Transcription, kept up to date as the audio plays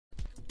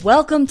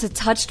Welcome to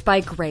Touched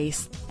by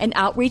Grace, an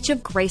outreach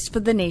of Grace for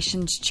the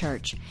Nations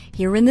Church,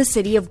 here in the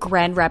city of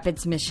Grand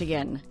Rapids,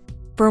 Michigan.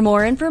 For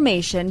more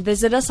information,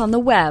 visit us on the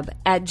web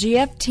at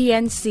gftnc.org.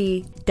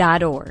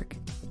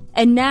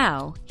 And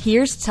now,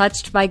 here's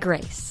Touched by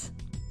Grace.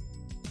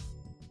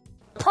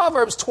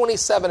 Proverbs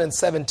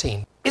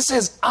 27:17. It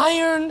says,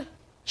 iron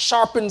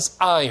sharpens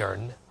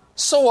iron,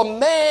 so a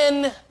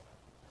man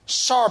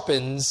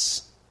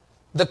sharpens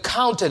the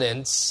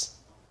countenance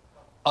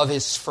of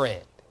his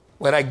friend.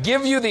 When I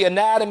give you the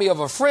anatomy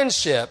of a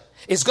friendship,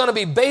 it's going to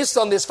be based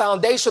on this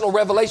foundational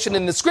revelation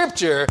in the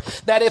scripture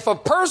that if a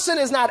person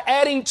is not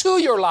adding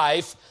to your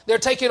life, they're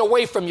taking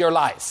away from your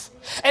life.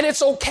 And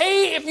it's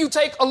okay if you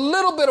take a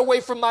little bit away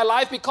from my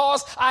life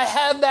because I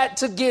have that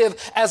to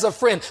give as a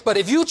friend. But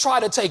if you try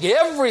to take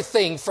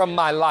everything from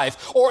my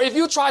life, or if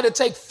you try to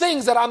take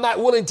things that I'm not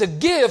willing to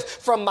give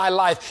from my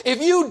life,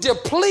 if you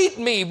deplete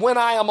me when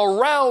I am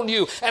around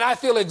you and I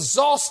feel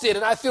exhausted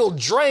and I feel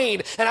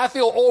drained and I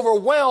feel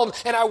overwhelmed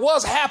and I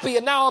was happy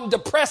and now I'm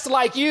depressed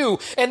like you,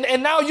 and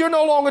now you're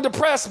no longer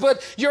depressed,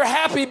 but you're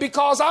happy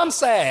because I'm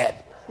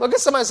sad. Look at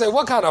somebody and say,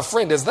 what kind of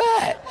friend is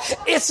that?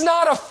 It's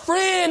not a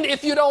friend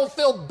if you don't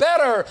feel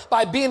better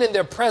by being in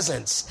their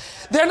presence.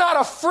 They're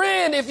not a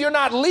friend if you're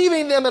not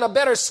leaving them in a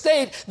better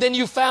state than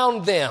you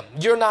found them.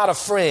 You're not a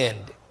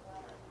friend.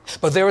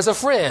 But there is a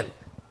friend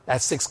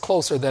that sticks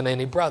closer than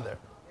any brother.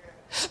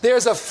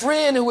 There's a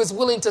friend who is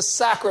willing to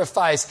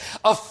sacrifice,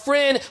 a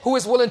friend who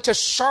is willing to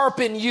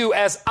sharpen you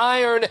as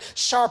iron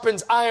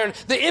sharpens iron.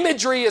 The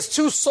imagery is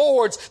two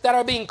swords that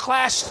are being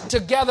clashed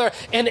together.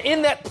 And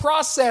in that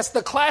process,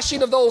 the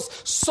clashing of those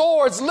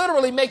swords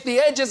literally make the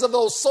edges of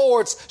those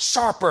swords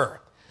sharper.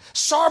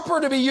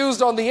 Sharper to be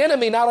used on the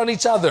enemy, not on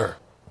each other.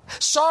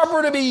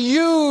 Sharper to be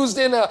used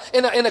in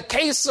a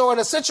case or in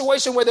a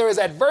situation where there is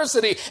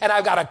adversity and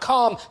I've got to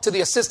come to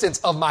the assistance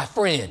of my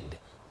friend.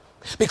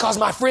 Because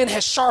my friend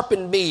has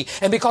sharpened me,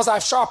 and because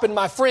I've sharpened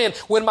my friend,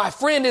 when my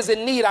friend is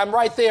in need, I'm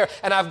right there,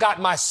 and I've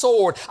got my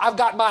sword. I've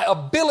got my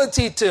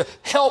ability to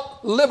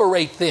help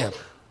liberate them.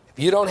 If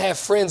you don't have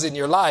friends in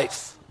your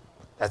life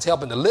that's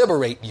helping to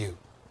liberate you,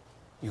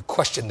 you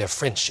question their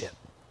friendship.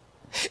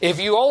 If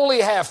you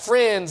only have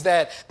friends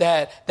that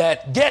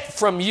get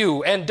from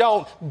you and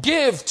don't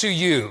give to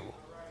you,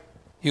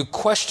 you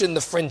question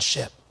the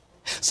friendship.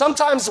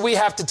 Sometimes we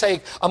have to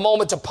take a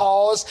moment to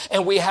pause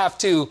and we have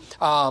to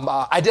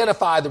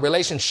identify the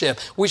relationship.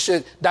 We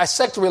should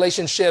dissect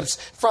relationships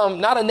from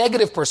not a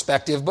negative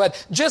perspective,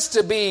 but just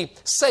to be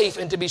safe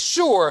and to be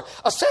sure,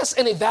 assess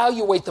and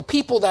evaluate the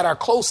people that are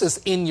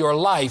closest in your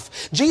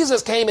life.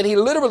 Jesus came and he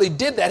literally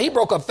did that. He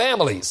broke up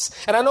families.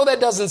 And I know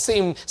that doesn't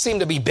seem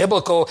to be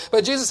biblical,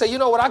 but Jesus said, you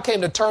know what? I came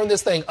to turn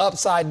this thing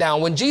upside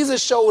down. When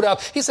Jesus showed up,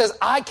 he says,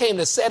 I came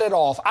to set it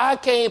off. I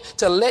came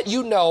to let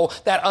you know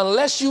that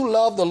unless you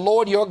love the Lord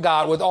your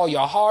God with all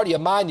your heart, your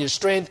mind, your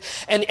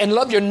strength, and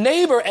love your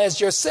neighbor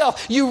as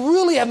yourself, you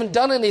really haven't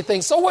done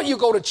anything. So what, you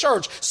go to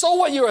church? So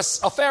what, you're a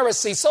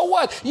Pharisee? So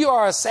what, you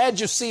are a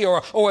Sadducee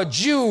or a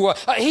Jew?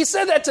 He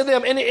said that to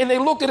them, and they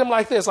looked at him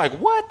like this, like,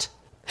 what?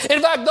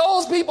 In fact,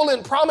 those people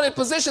in prominent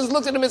positions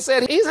looked at him and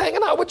said, he's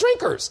hanging out with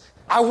drinkers.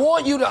 I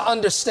want you to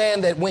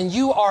understand that when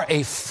you are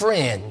a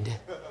friend,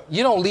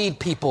 you don't lead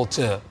people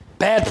to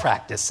bad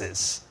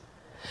practices.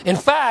 In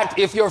fact,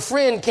 if your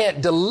friend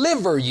can't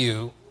deliver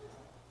you,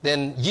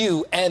 then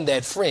you and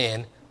that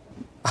friend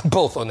are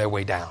both on their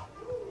way down.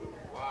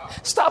 Wow.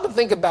 Stop and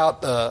think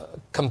about the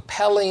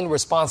compelling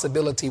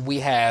responsibility we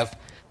have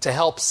to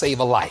help save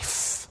a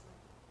life.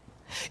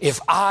 If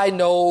I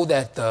know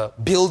that the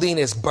building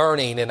is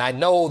burning and I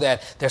know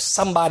that there's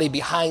somebody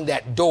behind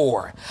that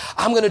door,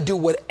 I'm going to do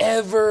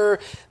whatever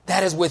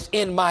that is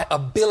within my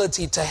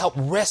ability to help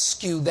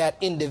rescue that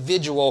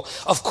individual.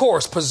 Of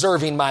course,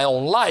 preserving my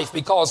own life,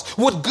 because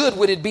what good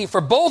would it be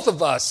for both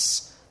of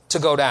us to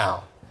go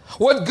down?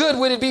 What good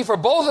would it be for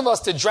both of us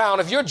to drown?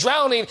 If you're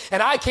drowning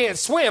and I can't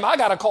swim, I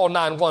got to call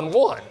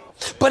 911.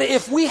 But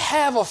if we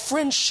have a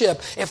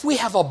friendship, if we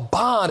have a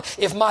bond,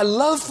 if my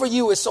love for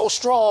you is so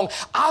strong,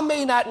 I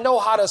may not know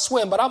how to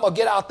swim, but I'm going to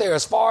get out there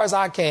as far as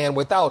I can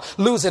without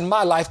losing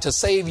my life to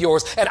save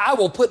yours. And I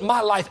will put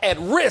my life at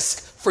risk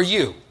for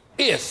you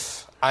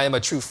if I am a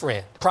true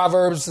friend.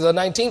 Proverbs, the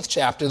 19th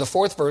chapter, the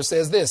 4th verse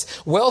says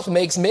this: wealth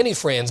makes many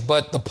friends,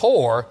 but the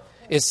poor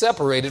is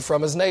separated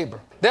from his neighbor.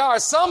 There are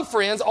some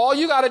friends, all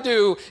you got to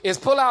do is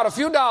pull out a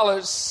few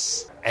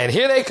dollars, and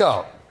here they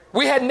come.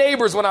 We had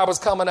neighbors when I was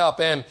coming up,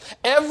 and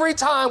every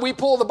time we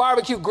pull the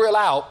barbecue grill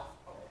out,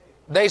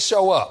 they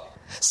show up.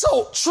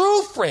 So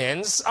true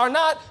friends are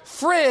not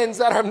friends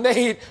that are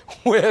made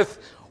with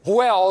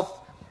wealth,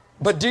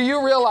 but do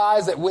you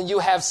realize that when you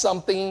have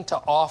something to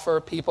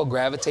offer, people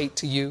gravitate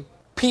to you?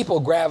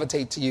 People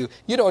gravitate to you.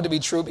 You know it to be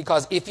true,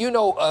 because if you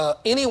know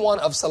anyone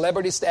of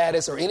celebrity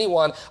status or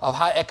anyone of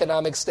high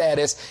economic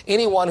status,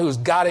 anyone who's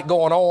got it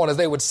going on, as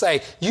they would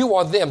say, you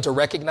want them to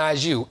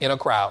recognize you in a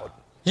crowd.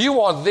 You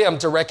want them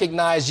to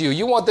recognize you.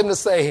 You want them to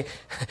say,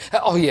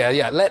 oh,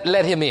 yeah,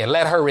 let him in,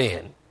 let her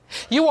in.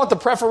 You want the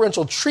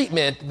preferential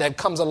treatment that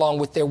comes along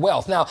with their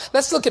wealth. Now,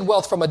 let's look at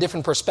wealth from a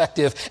different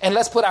perspective, and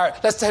let's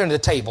turn the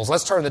tables.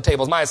 Let's turn the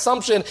tables. My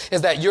assumption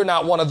is that you're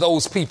not one of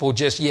those people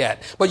just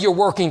yet, but you're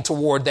working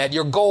toward that.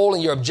 Your goal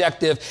and your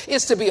objective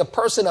is to be a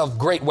person of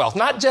great wealth,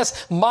 not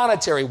just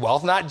monetary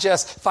wealth, not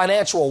just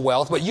financial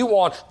wealth, but you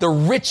want the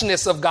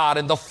richness of God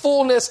and the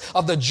fullness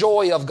of the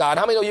joy of God.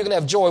 How many know you can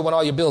have joy when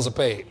all your bills are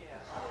paid?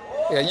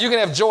 Yeah, you can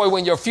have joy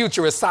when your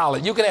future is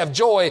solid. You can have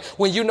joy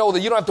when you know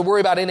that you don't have to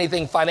worry about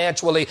anything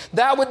financially.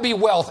 That would be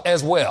wealth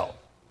as well.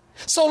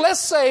 So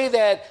let's say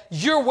that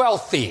you're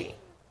wealthy.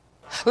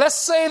 Let's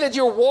say that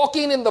you're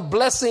walking in the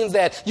blessings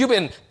that you've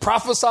been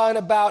prophesying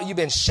about, you've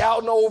been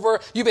shouting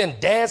over, you've been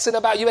dancing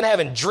about, you've been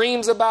having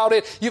dreams about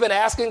it, you've been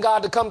asking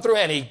God to come through,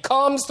 and he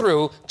comes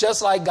through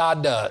just like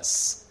God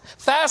does.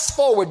 Fast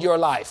forward your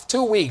life,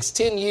 2 weeks,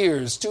 10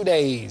 years, 2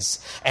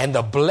 days, and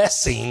the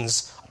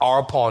blessings are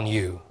upon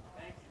you.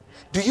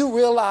 Do you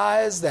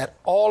realize that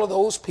all of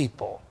those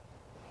people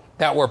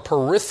that were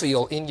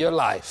peripheral in your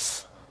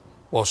life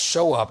will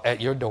show up at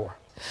your door?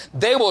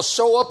 They will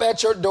show up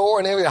at your door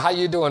and they'll be, how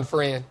you doing,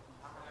 friend?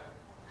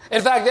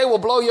 In fact, they will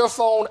blow your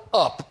phone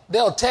up.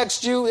 They'll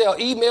text you, they'll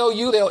email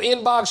you, they'll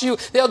inbox you.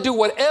 They'll do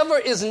whatever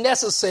is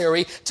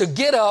necessary to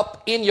get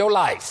up in your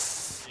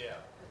life. Yeah.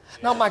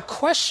 Now, my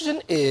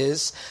question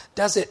is,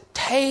 does it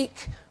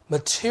take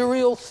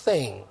material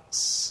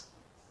things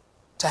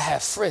to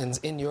have friends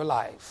in your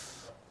life?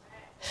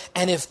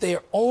 And if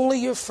they're only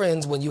your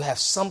friends when you have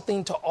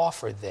something to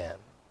offer them,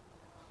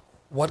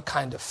 what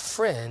kind of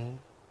friend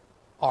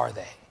are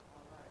they?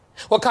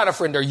 What kind of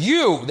friend are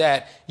you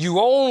that you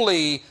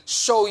only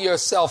show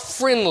yourself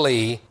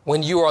friendly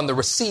when you are on the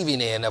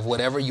receiving end of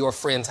whatever your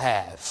friends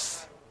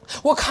have?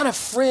 What kind of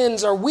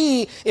friends are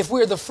we if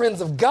we're the friends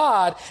of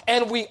God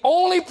and we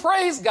only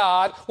praise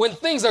God when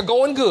things are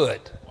going good?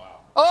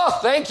 Oh,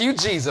 thank you,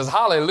 Jesus.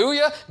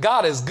 Hallelujah.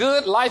 God is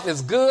good. Life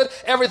is good.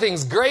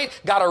 Everything's great.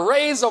 Got a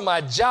raise on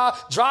my job.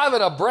 Driving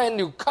a brand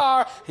new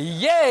car.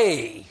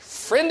 Yay.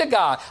 Friend of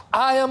God.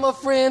 I am a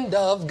friend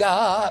of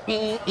God.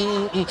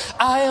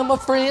 I am a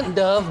friend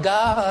of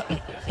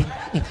God.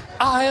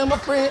 I am a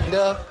friend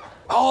of.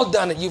 All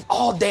done it. You've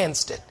all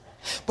danced it.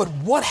 But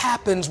what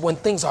happens when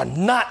things are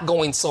not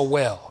going so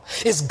well?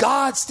 Is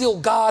God still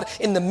God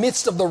in the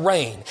midst of the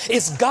rain?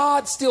 Is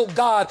God still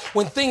God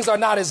when things are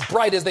not as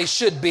bright as they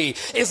should be?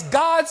 Is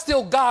God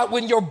still God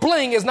when your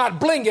bling is not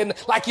blinging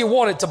like you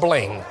want it to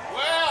bling?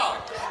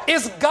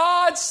 Is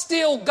God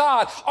still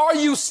God? Are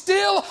you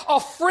still a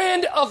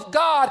friend of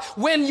God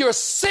when you're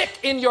sick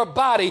in your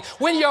body,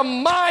 when your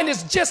mind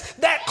is just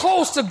that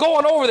close to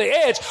going over the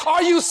edge?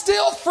 Are you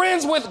still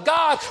friends with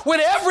God when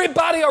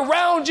everybody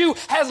around you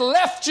has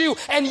left you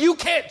and you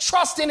can't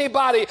trust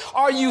anybody?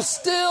 Are you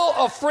still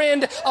a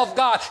friend of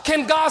God?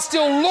 Can God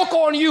still look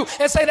on you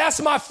and say,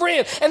 that's my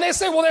friend? And they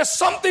say, well, there's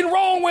something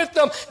wrong with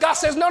them. God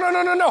says, no.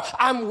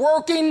 I'm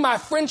working my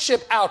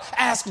friendship out.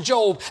 Ask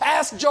Job.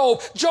 Ask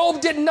Job.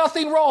 Job did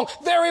nothing wrong.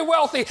 Very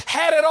wealthy,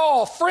 had it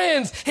all,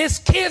 friends. His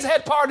kids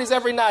had parties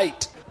every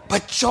night.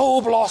 But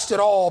Job lost it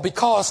all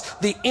because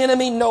the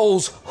enemy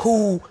knows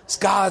who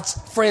God's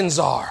friends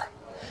are.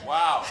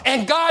 Wow.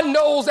 And God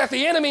knows that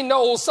the enemy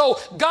knows. So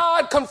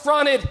God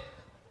confronted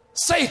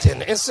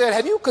Satan and said,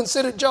 have you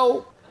considered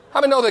Job? How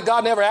many know that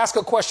God never asks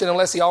a question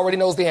unless he already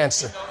knows the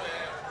answer?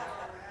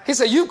 He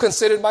said, you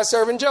considered my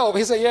servant Job.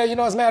 He said, yeah,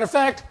 as a matter of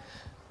fact,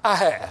 I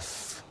have.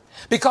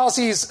 Because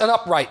he's an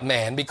upright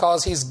man,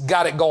 because he's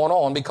got it going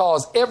on,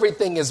 because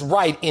everything is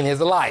right in his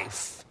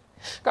life.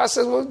 God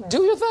says, well,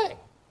 do your thing.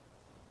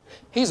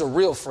 He's a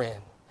real friend.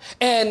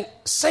 And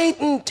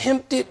Satan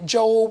tempted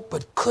Job,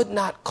 but could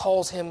not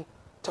cause him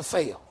to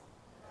fail.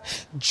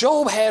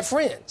 Job had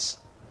friends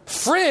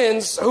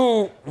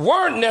who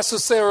weren't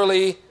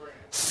necessarily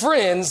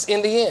friends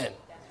in the end.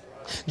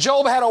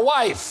 Job had a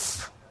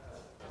wife,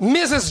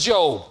 Mrs.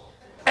 Job,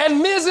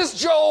 and Mrs.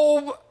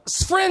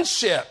 Job's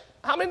friendship.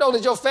 How many know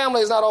that your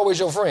family is not always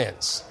your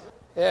friends?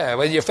 Yeah,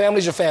 well, your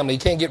family's your family. You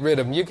can't get rid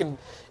of them. You can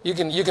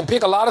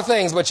pick a lot of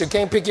things, but you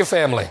can't pick your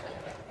family.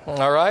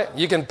 All right?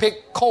 You can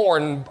pick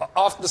corn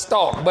off the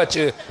stalk, but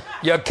you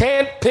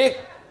can't pick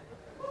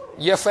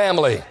your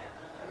family.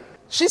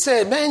 She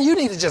said, man, you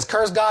need to just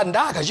curse God and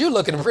die because you're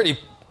looking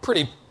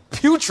pretty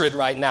putrid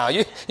right now.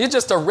 You're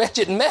just a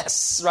wretched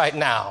mess right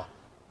now.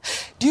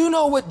 Do you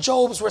know what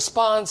Job's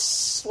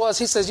response was?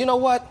 He says, you know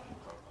what?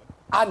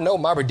 I know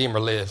my Redeemer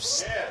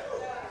lives. Yeah.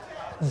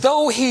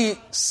 Though he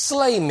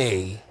slay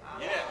me,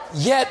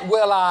 yet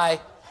will I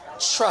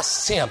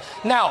trust him.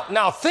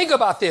 Now think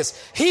about this.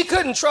 He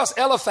couldn't trust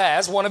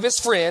Eliphaz, one of his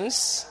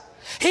friends.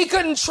 He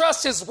couldn't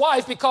trust his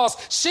wife because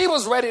she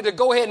was ready to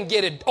go ahead and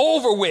get it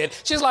over with.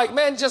 She's like,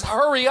 man, just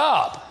hurry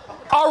up.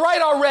 All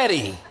right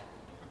already.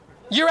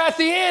 You're at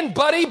the end,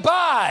 buddy.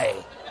 Bye.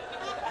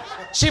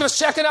 She was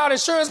checking out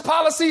insurance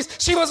policies.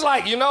 She was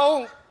like,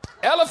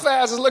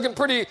 Eliphaz is looking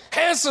pretty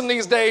handsome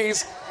these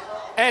days.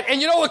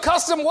 And you know what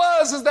custom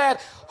was is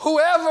that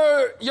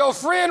whoever your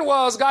friend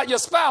was got your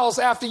spouse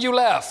after you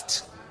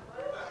left.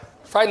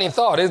 Frightening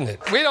thought, isn't it?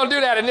 We don't do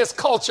that in this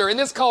culture. In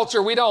this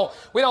culture, we don't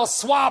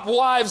swap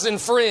wives and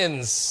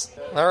friends.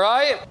 All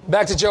right?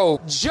 Back to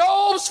Job.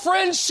 Job's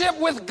friendship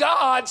with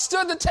God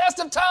stood the test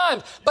of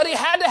time, but he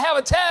had to have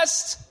a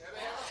test,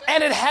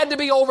 and it had to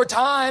be over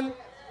time.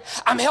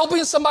 I'm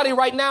helping somebody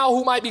right now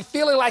who might be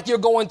feeling like you're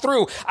going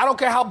through. I don't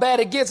care how bad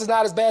it gets, it's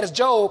not as bad as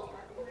Job.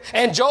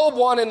 And Job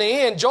won in the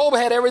end. Job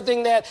had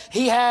everything that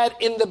he had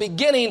in the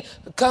beginning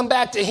come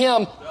back to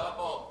him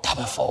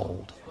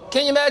double-fold.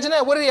 Can you imagine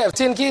that? What did he have,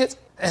 10 kids?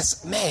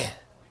 That's, man,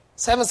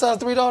 7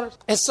 sons, 3 daughters.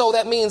 And so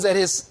that means that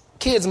his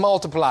kids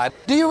multiplied.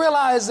 Do you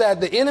realize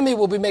that the enemy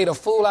will be made a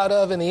fool out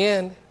of in the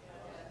end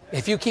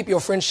if you keep your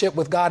friendship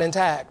with God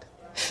intact?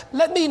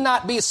 Let me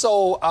not be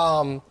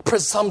so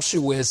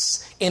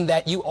presumptuous in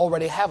that you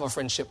already have a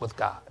friendship with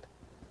God.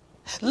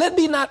 Let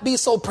me not be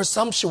so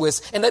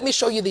presumptuous, and let me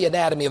show you the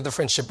anatomy of the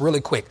friendship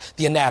really quick.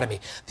 The anatomy.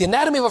 The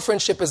anatomy of a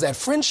friendship is that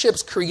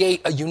friendships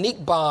create a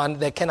unique bond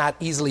that cannot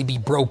easily be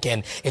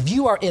broken. If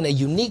you are in a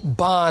unique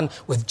bond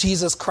with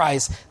Jesus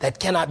Christ that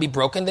cannot be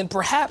broken, then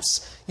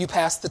perhaps you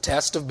pass the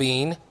test of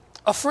being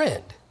a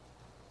friend.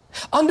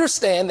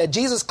 Understand that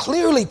Jesus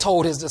clearly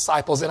told his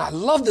disciples, and I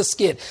love the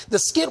skit. The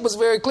skit was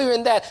very clear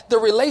in that the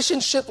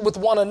relationship with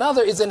one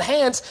another is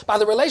enhanced by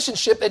the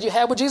relationship that you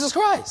have with Jesus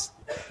Christ.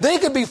 They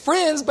could be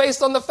friends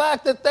based on the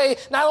fact that they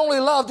not only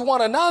loved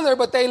one another,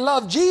 but they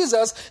loved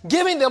Jesus,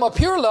 giving them a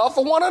pure love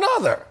for one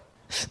another.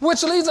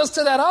 Which leads us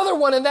to that other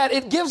one, in that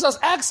it gives us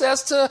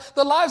access to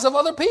the lives of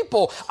other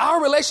people.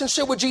 Our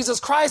relationship with Jesus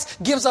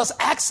Christ gives us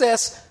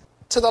access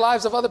to the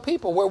lives of other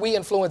people, where we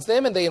influence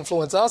them and they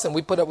influence us, and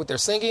we put up with their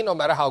singing no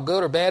matter how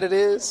good or bad it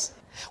is.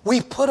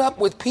 We put up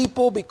with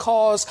people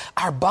because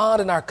our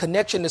bond and our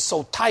connection is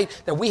so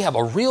tight that we have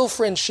a real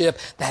friendship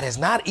that is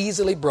not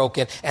easily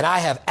broken, and I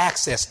have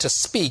access to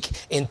speak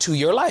into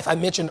your life. I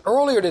mentioned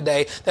earlier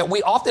today that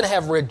we often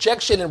have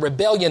rejection and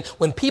rebellion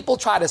when people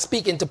try to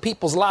speak into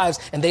people's lives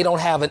and they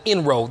don't have an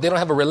inroad. They don't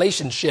have a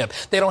relationship.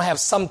 They don't have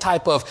some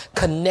type of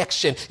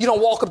connection. You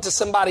don't walk up to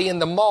somebody in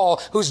the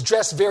mall who's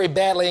dressed very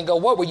badly and go,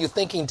 "What were you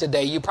thinking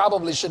today? You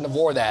probably shouldn't have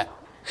wore that."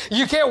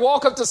 You can't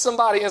walk up to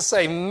somebody and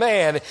say,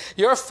 "Man,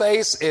 your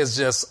face is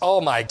just,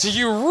 oh my, do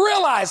you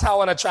realize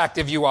how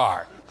unattractive you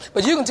are?"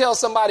 But you can tell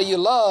somebody you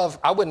love,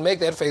 "I wouldn't make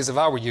that face if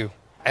I were you."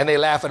 And they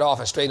laugh it off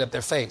and straighten up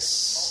their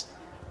face.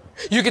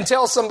 You can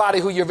tell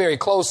somebody who you're very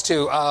close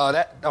to,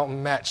 "That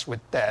don't match with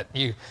that.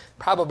 You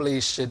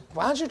probably should,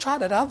 why don't you try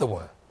that other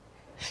one?"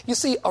 You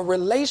see, a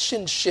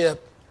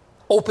relationship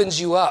opens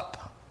you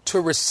up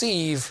to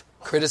receive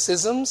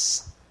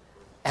criticisms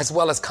as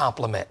well as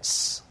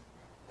compliments.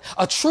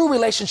 A true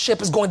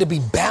relationship is going to be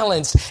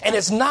balanced, and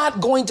it's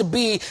not going to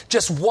be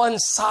just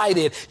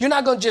one-sided. You're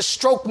not going to just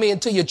stroke me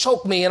until you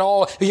choke me and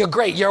all, "You're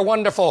great, you're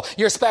wonderful,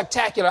 you're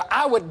spectacular."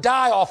 I would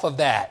die off of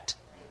that.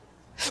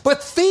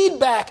 But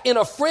feedback in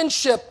a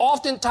friendship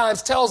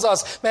oftentimes tells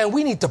us, "Man,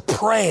 we need to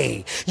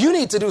pray. You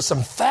need to do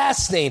some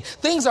fasting.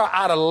 Things are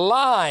out of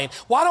line.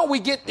 Why don't we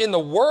get in the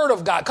Word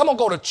of God? Come on,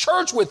 go to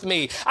church with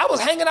me. I was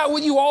hanging out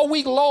with you all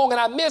week long and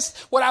I missed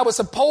what I was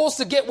supposed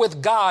to get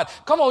with God.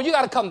 Come on, you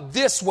got to come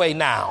this way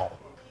now."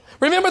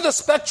 Remember the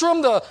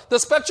spectrum, the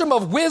spectrum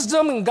of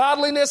wisdom and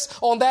godliness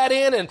on that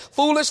end, and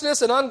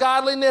foolishness and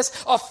ungodliness.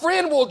 A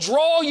friend will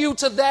draw you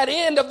to that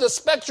end of the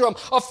spectrum.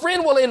 A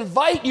friend will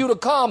invite you to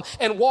come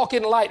and walk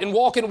in light and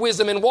walk in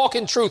wisdom and walk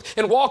in truth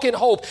and walk in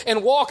hope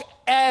and walk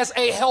as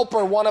a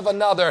helper one of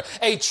another.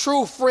 A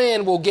true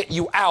friend will get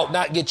you out,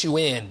 not get you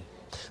in.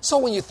 So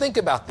when you think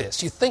about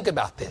this,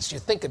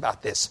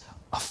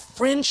 a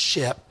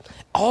friendship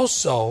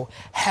also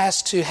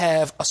has to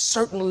have a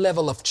certain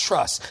level of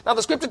trust. Now,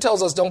 the scripture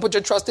tells us, don't put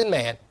your trust in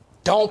man.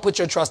 Don't put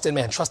your trust in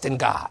man. Trust in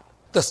God.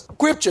 The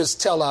scriptures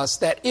tell us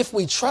that if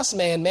we trust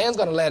man, man's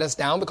going to let us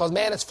down because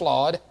man is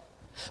flawed.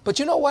 But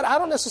you know what? I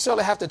don't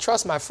necessarily have to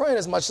trust my friend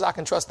as much as I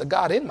can trust the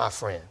God in my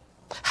friend.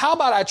 How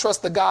about I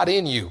trust the God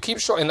in you? Keep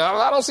short. And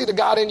I don't see the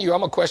God in you. I'm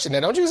going to question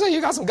that. Don't you say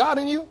you got some God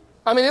in you?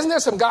 I mean, isn't there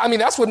some God? I mean,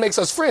 that's what makes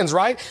us friends,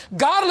 right?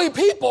 Godly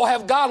people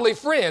have godly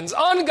friends.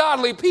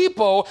 Ungodly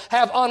people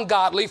have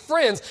ungodly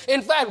friends.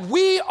 In fact,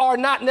 we are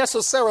not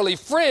necessarily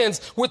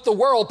friends with the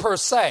world per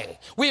se.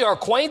 We are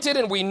acquainted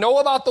and we know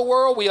about the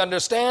world. We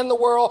understand the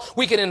world.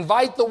 We can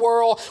invite the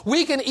world.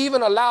 We can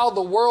even allow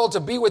the world to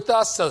be with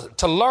us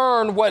to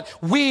learn what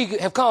we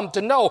have come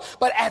to know.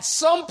 But at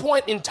some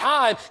point in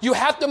time, you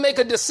have to make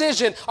a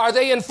decision. Are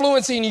they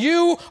influencing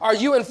you? Are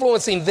you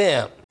influencing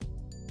them?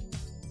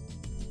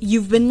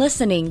 You've been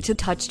listening to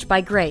Touched by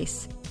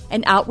Grace,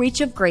 an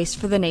outreach of Grace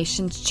for the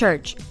Nations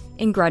Church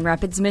in Grand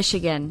Rapids,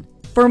 Michigan.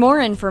 For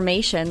more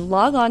information,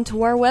 log on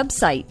to our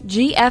website,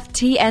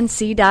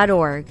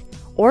 gftnc.org,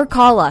 or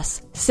call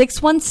us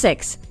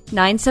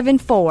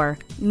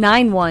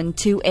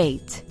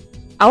 616-974-9128.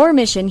 Our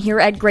mission here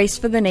at Grace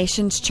for the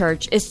Nations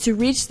Church is to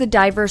reach the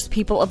diverse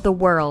people of the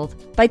world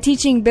by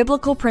teaching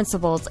biblical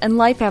principles and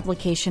life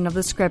application of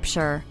the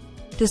Scripture.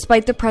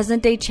 Despite the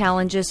present-day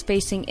challenges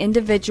facing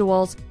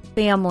individuals,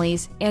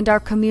 families, and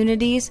our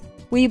communities,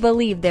 we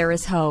believe there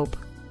is hope.